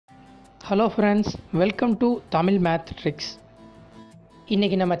Hello friends, welcome to Tamil math tricks.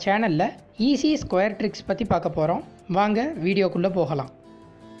 இன்றைக்கி நம்ம சேனலில் ஈஸி ஸ்கொயர் ட்ரிக்ஸ் பற்றி பார்க்க போகிறோம். வாங்க வீடியோக்குள்ளே போகலாம்.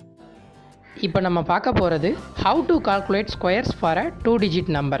 இப்போ நம்ம பார்க்க போகிறது how to calculate squares for a 2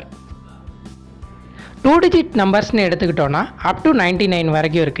 digit number. 2 digit நம்பர்ஸ்னு எடுத்துக்கிட்டோன்னா அப் டு 99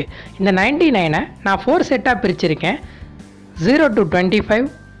 வரைக்கும் இருக்குது. இந்த 99ஐ நான் 4 செட்டாக பிரிச்சிருக்கேன். 0 to 25,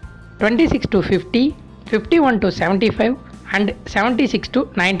 26 to 50, 51 to 75 and 76 to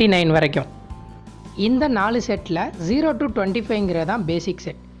 99 வரைக்கும். இந்த 4 செட்டில் 0 to 25ங்கிறது தான் பேசிக்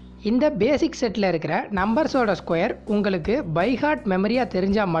செட். இந்த பேசிக் செட்டில் இருக்கிற நம்பர்ஸோட ஸ்கொயர் உங்களுக்கு பை ஹார்ட் மெமரியாக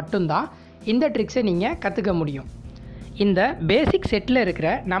தெரிஞ்சால் மட்டும்தான் இந்த ட்ரிக்ஸை நீங்கள் கற்றுக்க முடியும். இந்த பேசிக் செட்டில்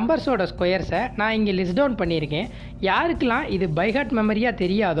இருக்கிற நம்பர்ஸோட ஸ்கொயர்ஸை நான் இங்கே லிஸ்ட் டவுன் பண்ணியிருக்கேன். யாருக்கெல்லாம் இது பை ஹார்ட் மெமரியாக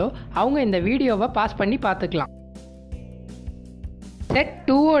தெரியாதோ அவங்க இந்த வீடியோவை பாஸ் பண்ணி பார்த்துக்கலாம். செட்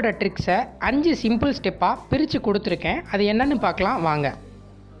 2ஓட ட்ரிக்ஸை 5 சிம்பிள் ஸ்டெப்பாக பிரித்து கொடுத்துருக்கேன். அது என்னென்னு பார்க்கலாம் வாங்க.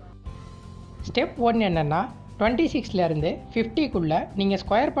 ஸ்டெப் 1 என்னென்னா 26லேருந்து 50க்குள்ளே நீங்கள்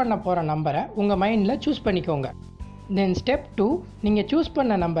ஸ்கொயர் பண்ண போகிற நம்பரை உங்கள் மைண்டில் சூஸ் பண்ணிக்கோங்க. தென் ஸ்டெப் 2, நீங்கள் சூஸ்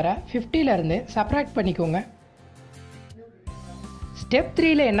பண்ண நம்பரை 50லேருந்து சப்ராக்ட் பண்ணிக்கோங்க. ஸ்டெப்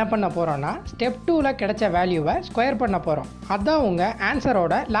 3ல் என்ன பண்ண போகிறோன்னா ஸ்டெப் 2ல் கிடைச்ச வேல்யூவை ஸ்கொயர் பண்ண போகிறோம். அதுதான் உங்கள்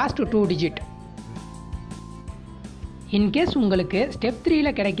ஆன்சரோட லாஸ்ட் 2 டிஜிட். இன்கேஸ் உங்களுக்கு ஸ்டெப் 3ல்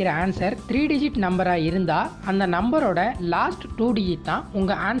கிடைக்கிற ஆன்சர் 3 டிஜிட் நம்பராக இருந்தால் அந்த நம்பரோட லாஸ்ட் 2 டிஜிட் தான்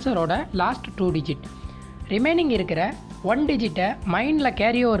உங்கள் ஆன்சரோட லாஸ்ட் 2 டிஜிட். ரிமைனிங் இருக்கிற 1 டிஜிட்டை மைண்டில்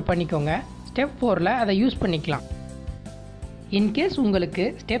கேரி ஓவர் பண்ணிக்கோங்க. ஸ்டெப் 4ல் அதை யூஸ் பண்ணிக்கலாம். இன்கேஸ் உங்களுக்கு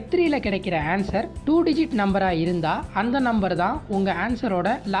ஸ்டெப் 3ல் கிடைக்கிற ஆன்சர் 2 டிஜிட் நம்பராக இருந்தால் அந்த நம்பர் தான் உங்கள்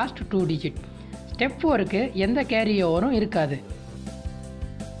ஆன்சரோட லாஸ்ட் 2 டிஜிட். ஸ்டெப் 4க்கு எந்த கேரி ஓவரும் இருக்காது.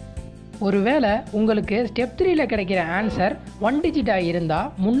 ஒருவேளை உங்களுக்கு ஸ்டெப் 3ல் கிடைக்கிற ஆன்சர் 1 டிஜிட்டாக இருந்தால்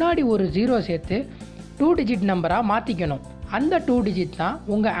முன்னாடி ஒரு 0 சேர்த்து 2 டிஜிட் நம்பராக மாற்றிக்கணும். அந்த 2 டிஜிட் தான்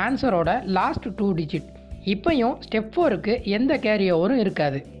உங்கள் ஆன்சரோட லாஸ்ட் 2 டிஜிட். இப்போயும் ஸ்டெப் 4க்கு எந்த கேரி ஓவரும்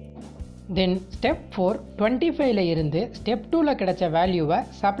இருக்காது. தென் ஸ்டெப் 4 25ல் இருந்து ஸ்டெப் 2ல் கிடைச்ச வேல்யூவை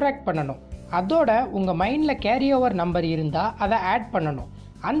சப்ராக்ட் பண்ணணும். அதோட உங்கள் மைண்டில் கேரி ஓவர் நம்பர் இருந்தால் அதை ஆட் பண்ணணும்.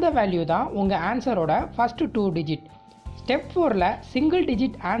 அந்த வேல்யூ தான் உங்கள் ஆன்சரோட first 2 digit. Step 4ல் single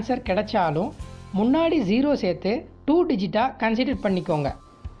digit answer கிடைச்சாலும் முன்னாடி 0 சேர்த்து 2 டிஜிட்டாக கன்சிடர் பண்ணிக்கோங்க.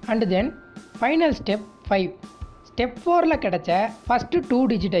 And then final step 5. Step 4ல் கிடைச்ச ஃபஸ்ட்டு 2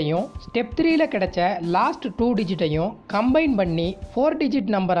 டிஜிட்டையும் ஸ்டெப் 3ல் கிடைச்ச லாஸ்ட் 2 டிஜிட்டையும் கம்பைன் பண்ணி 4 டிஜிட்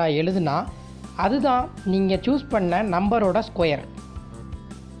நம்பராக எழுதுனா அதுதான் நீங்கள் சூஸ் பண்ண நம்பரோட ஸ்கொயர்.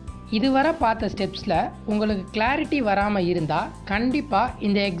 இதுவரை பார்த்த ஸ்டெப்ஸில் உங்களுக்கு கிளாரிட்டி வராமல் இருந்தால் கண்டிப்பாக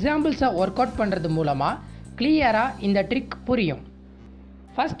இந்த எக்ஸாம்பிள்ஸை ஒர்க் அவுட் பண்ணுறது மூலமாக கிளியராக இந்த ட்ரிக் புரியும்.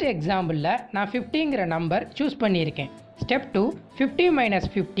 ஃபஸ்ட் எக்ஸாம்பிளில் நான் 50ங்கிற நம்பர் சூஸ் பண்ணியிருக்கேன். ஸ்டெப் 2 50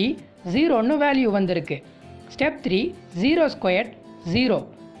 - 50 0ன்னு வேல்யூ வந்திருக்கு. ஸ்டெப் 3 0 ஸ்கொயர்ட்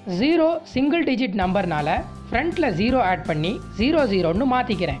 0 சிங்கிள் டிஜிட் நம்பர்னால ஃப்ரண்ட்டில் 0 ஆட் பண்ணி 00ன்னு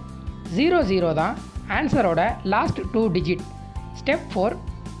மாற்றிக்கிறேன். 00 தான் ஆன்சரோட லாஸ்ட் 2 டிஜிட். ஸ்டெப் 4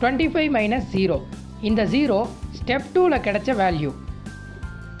 25 - 0. இந்த 0 ஸ்டெப் 2ல் கிடைச்ச வேல்யூ.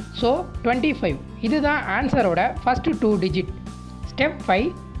 ஸோ 25 இதுதான் ஆன்சரோட ஃபஸ்ட்டு 2 டிஜிட். ஸ்டெப் 5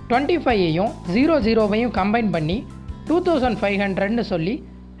 25ஐயும் 00வையும் கம்பைன் பண்ணி 2500ன்னு சொல்லி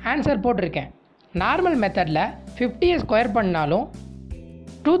ஆன்சர் போட்டிருக்கேன். நார்மல் மெத்தடில் 50ஐ ஸ்கொயர் பண்ணாலும்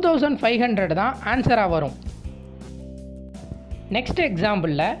 2500 தான் ஆன்சராக வரும். நெக்ஸ்ட்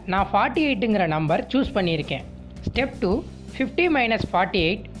எக்ஸாம்பிளில் நான் 48ங்கிற நம்பர் சூஸ் பண்ணியிருக்கேன். ஸ்டெப் 2 50 -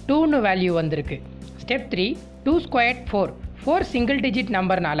 48 2ன்னு வேல்யூ வந்திருக்கு. ஸ்டெப் 3 2 ஸ்கொயர்ட் 4 சிங்கிள் டிஜிட்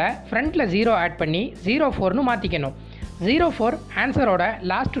நம்பர்னால ஃப்ரண்ட்டில் 0 ஆட் பண்ணி 04ன்னு மாற்றிக்கணும். 04 ஆன்சரோட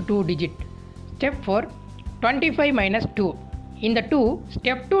லாஸ்ட் 2 டிஜிட். ஸ்டெப் 4 25 - 2. இந்த 2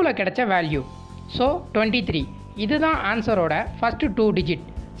 ஸ்டெப் 2ல் கிடைச்ச வேல்யூ. ஸோ 23 இதுதான் ஆன்சரோட ஃபஸ்ட்டு 2 டிஜிட்.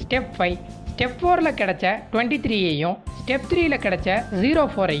 ஸ்டெப் 5 ஸ்டெப் 4ல் கிடைச்ச 23ஐயும் ஸ்டெப் 3ல் கிடைச்ச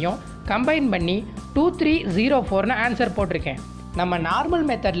 04ஐயும் கம்பைன் பண்ணி 2304ன்னு ஆன்சர் போட்டிருக்கேன். நம்ம நார்மல்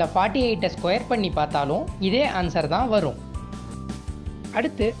மெத்தடில் 48ஐ ஸ்கொயர் பண்ணி பார்த்தாலும் இதே ஆன்சர் தான் வரும்.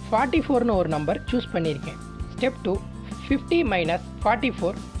 அடுத்து 44ன்னு ஒரு நம்பர் சூஸ் பண்ணியிருக்கேன். ஸ்டெப் 2 50 -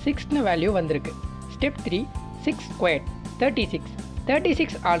 44 6ன்னு வேல்யூ வந்திருக்கு. ஸ்டெப் 3 6 ஸ்கொயர்ட்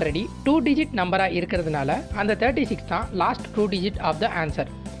 36 ஆல்ரெடி 2 டிஜிட் நம்பராக இருக்கிறதுனால அந்த 36 தான் last 2 digit of the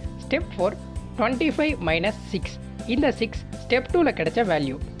answer. Step 4 25 - 6. இந்த 6 ஸ்டெப் 2ல் கிடைச்ச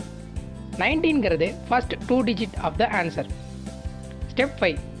value. 19ங்கிறது first 2 digit of the answer. Step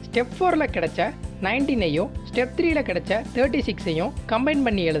 5 step 4ல் கிடைச்ச 19ஐயும் ஸ்டெப் 3ல் கிடைச்ச 36ஐயும் கம்பைன்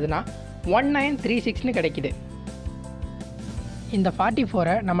பண்ணி எழுதுனா 1936ன்னு கிடைக்குது. இந்த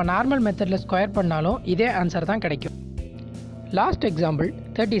 44ஐ நம்ம நார்மல் மெத்தடில் ஸ்கொயர் பண்ணாலும் இதே ஆன்சர் தான் கிடைக்கும். Last example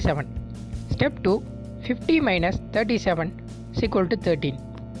 37. Step 2 50 - 37 = 13.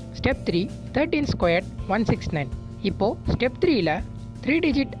 Step 3 13 squared 169. இப்போது ஸ்டெப் 3ல் 3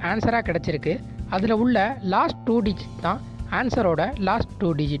 டிஜிட் ஆன்சராக கிடச்சிருக்கு. அதில் உள்ள லாஸ்ட் 2 டிஜிட் தான் ஆன்சரோட last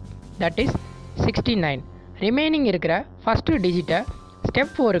 2 digit, that is 69. Remaining இருக்கிற ஃபஸ்ட்டு டிஜிட்டை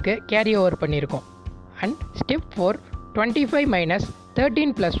ஸ்டெப் 4க்கு கேரி ஓவர் பண்ணியிருக்கோம். And step 4 25 minus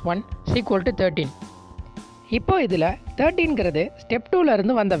 13 + 1 = 13. இப்போ இதில் 13ங்கிறது ஸ்டெப்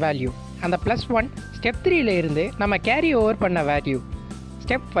 2லேருந்து வந்த வேல்யூ. அந்த +1 ஸ்டெப் 3ல இருந்து நம்ம கேரி ஓவர் பண்ண வேல்யூ.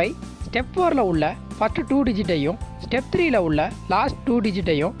 ஸ்டெப் 5 ஸ்டெப் 4ல் உள்ள ஃபஸ்ட்டு 2 டிஜிட்டையும் ஸ்டெப் 3ல உள்ள லாஸ்ட் 2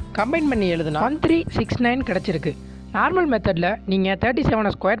 டிஜிட்டையும் கம்பைன் பண்ணி எழுதுனா 1369 கிடச்சிருக்கு. நார்மல் மெத்தடில் நீங்கள்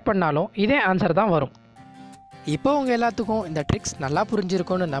 37 ஸ்கொயர் பண்ணாலும் இதே ஆன்சர் தான் வரும். இப்போ உங்கள் எல்லாத்துக்கும் இந்த ட்ரிக்ஸ் நல்லா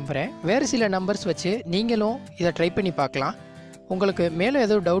புரிஞ்சிருக்கும்னு நம்புகிறேன். வேறு சில நம்பர்ஸ் வச்சு நீங்களும் இதை ட்ரை பண்ணி பார்க்கலாம். உங்களுக்கு மேலும்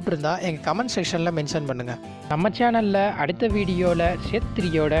எதுவும் டவுட் இருந்தால் எங்கள் கமெண்ட் செக்ஷனில் மென்ஷன் பண்ணுங்கள். நம்ம சேனலில் அடுத்த வீடியோவில் ஸ்டெப்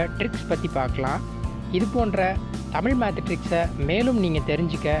 3யோட ட்ரிக்ஸ் பற்றி பார்க்கலாம். இது போன்ற தமிழ் மேத் ட்ரிக்ஸை மேலும் நீங்கள்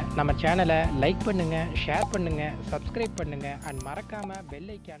தெரிஞ்சுக்க நம்ம சேனலை லைக் பண்ணுங்கள், ஷேர் பண்ணுங்கள், சப்ஸ்கிரைப் பண்ணுங்கள் அண்ட் மறக்காமல்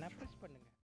பெல் ஐக்கானை ப்ரெஸ் பண்ணுங்கள்.